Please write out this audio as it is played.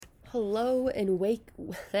Hello and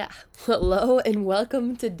hello and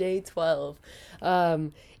welcome to day 12.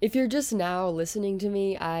 If you're just now listening to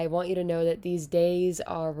me, I want you to know that these days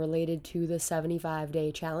are related to the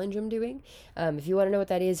 75-day challenge I'm doing. If you want to know what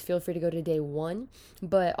that is, feel free to go to day 1.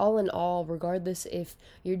 But all in all, regardless if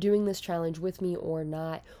you're doing this challenge with me or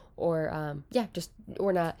not, or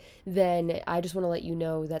not, then I just want to let you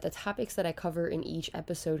know that the topics that I cover in each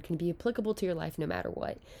episode can be applicable to your life no matter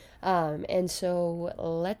what. And so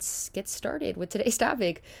let's get started with today's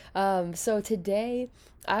topic. So today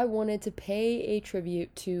I wanted to pay a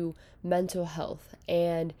tribute to mental health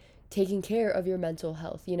and taking care of your mental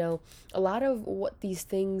health. You know, a lot of what these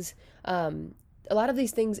things, a lot of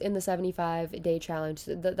these things in the 75-day challenge,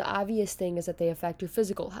 the obvious thing is that they affect your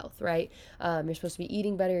physical health, right? You're supposed to be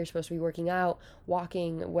eating better, you're supposed to be working out,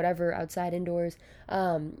 walking, whatever, outside, indoors,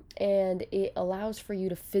 and it allows for you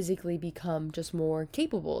to physically become just more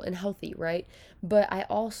capable and healthy, right? But I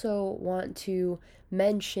also want to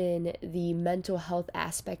mention the mental health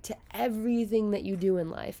aspect to everything that you do in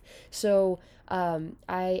life. So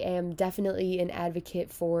I am definitely an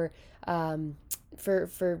advocate for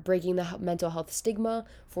breaking the mental health stigma,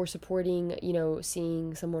 for supporting,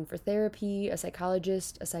 seeing someone for therapy, a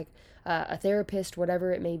psychologist, a therapist,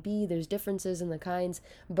 whatever it may be. There's differences in the kinds,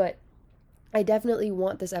 but I definitely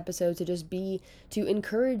want this episode to just be to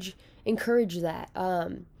encourage that.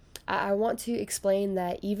 I want to explain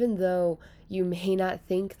that even though you may not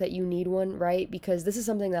think that you need one, right? Because this is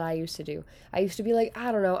something that I used to do. I used to be like,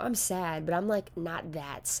 I don't know, I'm sad, but I'm like not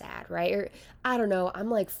that sad, right? Or I don't know, I'm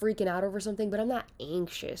like freaking out over something, but I'm not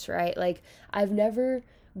anxious, right? Like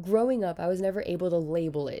growing up, I was never able to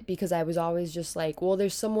label it because I was always just like, well,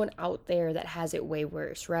 there's someone out there that has it way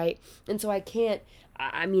worse, right? And so I can't,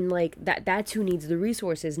 I mean, like that's who needs the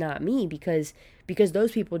resources, not me, because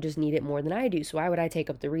those people just need it more than I do. So why would I take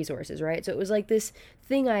up the resources, right? So it was like this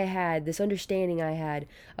thing I had, this understanding I had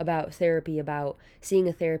about therapy, about seeing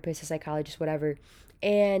a therapist, a psychologist, whatever.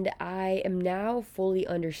 And I am now fully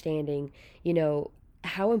understanding,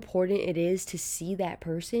 how important it is to see that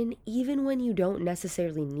person even when you don't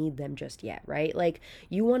necessarily need them just yet, right? Like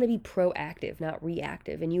you want to be proactive, not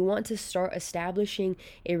reactive, and you want to start establishing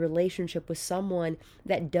a relationship with someone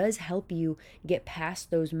that does help you get past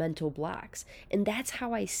those mental blocks. And that's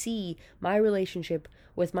how I see my relationship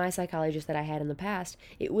with my psychologist that I had in the past.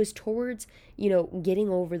 It was towards, getting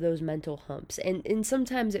over those mental humps. And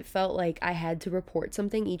sometimes it felt like I had to report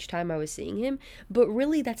something each time I was seeing him, but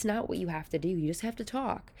really that's not what you have to do. You just have to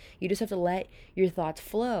talk. You just have to let your thoughts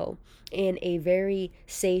flow in a very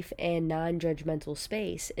safe and non-judgmental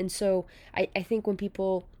space. And so I think when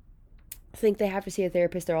people think they have to see a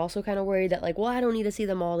therapist, they're also kind of worried that like, well, I don't need to see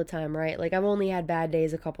them all the time, right? Like I've only had bad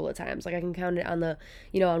days a couple of times. Like I can count it on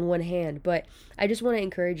on one hand. But I just want to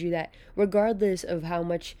encourage you that regardless of how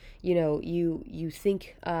much, you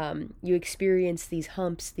think you experience these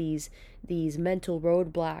humps, these mental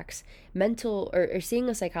roadblocks, or seeing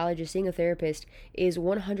a psychologist, seeing a therapist is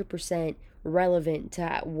 100% relevant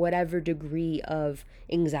to whatever degree of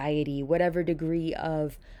anxiety, whatever degree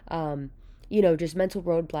of just mental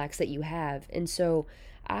roadblocks that you have. And so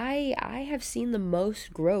I have seen the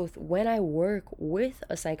most growth when I work with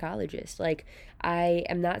a psychologist. Like I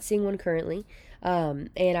am not seeing one currently, and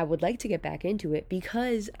I would like to get back into it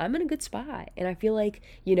because I'm in a good spot. And I feel like,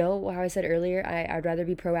 how I said earlier, I'd rather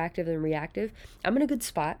be proactive than reactive. I'm in a good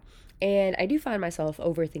spot. And I do find myself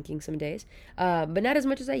overthinking some days, but not as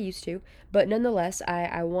much as I used to. But nonetheless,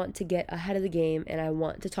 I want to get ahead of the game and I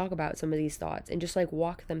want to talk about some of these thoughts and just like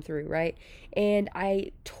walk them through, right? And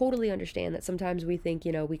I totally understand that sometimes we think,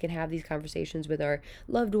 we can have these conversations with our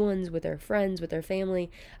loved ones, with our friends, with our family,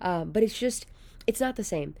 but it's not the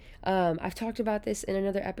same. I've talked about this in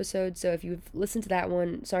another episode, so if you've listened to that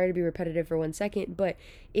one, sorry to be repetitive for 1 second, but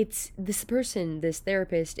it's this person, this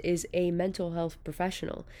therapist, is a mental health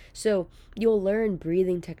professional. So you'll learn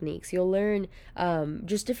breathing techniques, you'll learn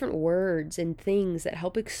just different words and things that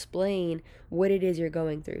help explain what it is you're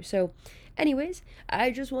going through. So anyways,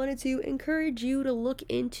 I just wanted to encourage you to look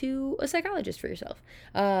into a psychologist for yourself.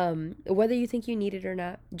 Whether you think you need it or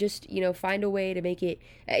not, just, find a way to make it,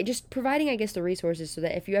 just providing, I guess, the resources so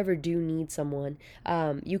that if you ever do need someone,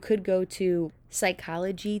 you could go to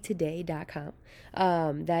psychologytoday.com.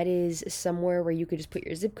 That is somewhere where you could just put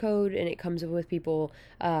your zip code and it comes up with people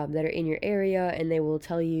that are in your area, and they will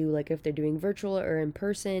tell you like if they're doing virtual or in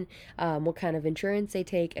person, what kind of insurance they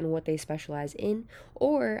take and what they specialize in.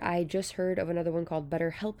 Or I just heard of another one called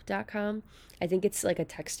betterhelp.com. I think it's like a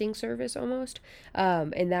texting service almost,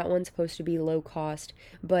 and that one's supposed to be low cost.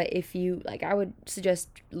 But if you like, I would suggest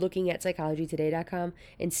looking at psychologytoday.com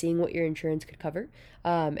and seeing what your insurance could cover,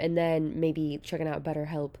 and then maybe like checking out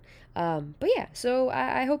BetterHelp. But yeah, so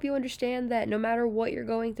I hope you understand that no matter what you're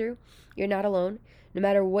going through, you're not alone. No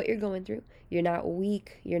matter what you're going through, you're not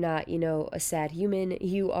weak. You're not, a sad human.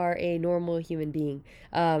 You are a normal human being.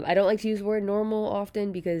 I don't like to use the word normal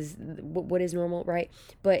often because what is normal, right?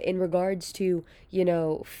 But in regards to,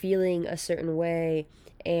 feeling a certain way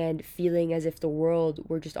and feeling as if the world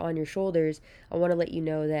were just on your shoulders, I want to let you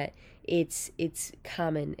know that it's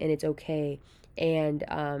common and it's okay. And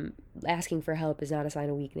asking for help is not a sign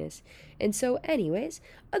of weakness. And so, anyways,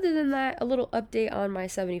 other than that, a little update on my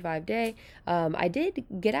 75 day. I did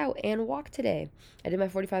get out and walk today. I did my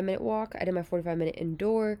 45-minute walk. I did my 45-minute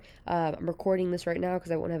indoor. I'm recording this right now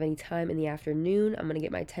because I won't have any time in the afternoon. I'm going to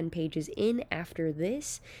get my 10 pages in after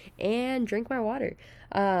this and drink my water.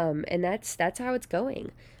 And that's how it's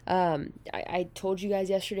going. I told you guys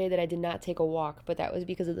yesterday that I did not take a walk, but that was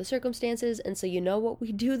because of the circumstances. And so, you know what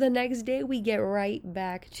we do the next day? We get right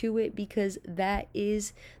back to it because that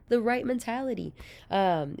is the right mentality.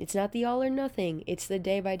 It's not the all or nothing, it's the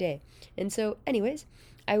day by day. And so, anyways,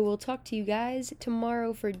 I will talk to you guys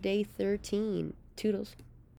tomorrow for day 13. Toodles.